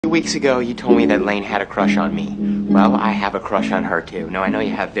weeks ago, you told me that Lane had a crush on me. Well, I have a crush on her too. Now, I know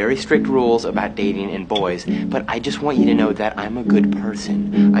you have very strict rules about dating and boys, but I just want you to know that I'm a good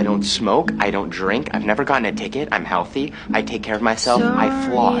person. I don't smoke, I don't drink, I've never gotten a ticket, I'm healthy, I take care of myself, I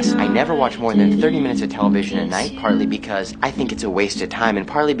floss. I never watch more than 30 minutes of television a night, partly because I think it's a waste of time, and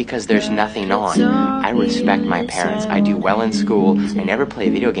partly because there's nothing on. I respect my parents, I do well in school, I never play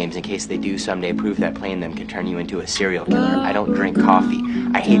video games in case they do someday prove that playing them can turn you into a serial killer. I don't drink coffee.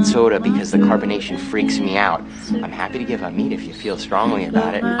 I hate soda because the carbonation freaks me out. I'm happy to give up meat if you feel strongly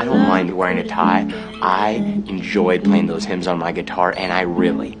about it. I don't mind wearing a tie. I enjoyed playing those hymns on my guitar, and I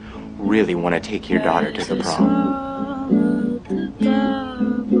really, really want to take your daughter to the prom.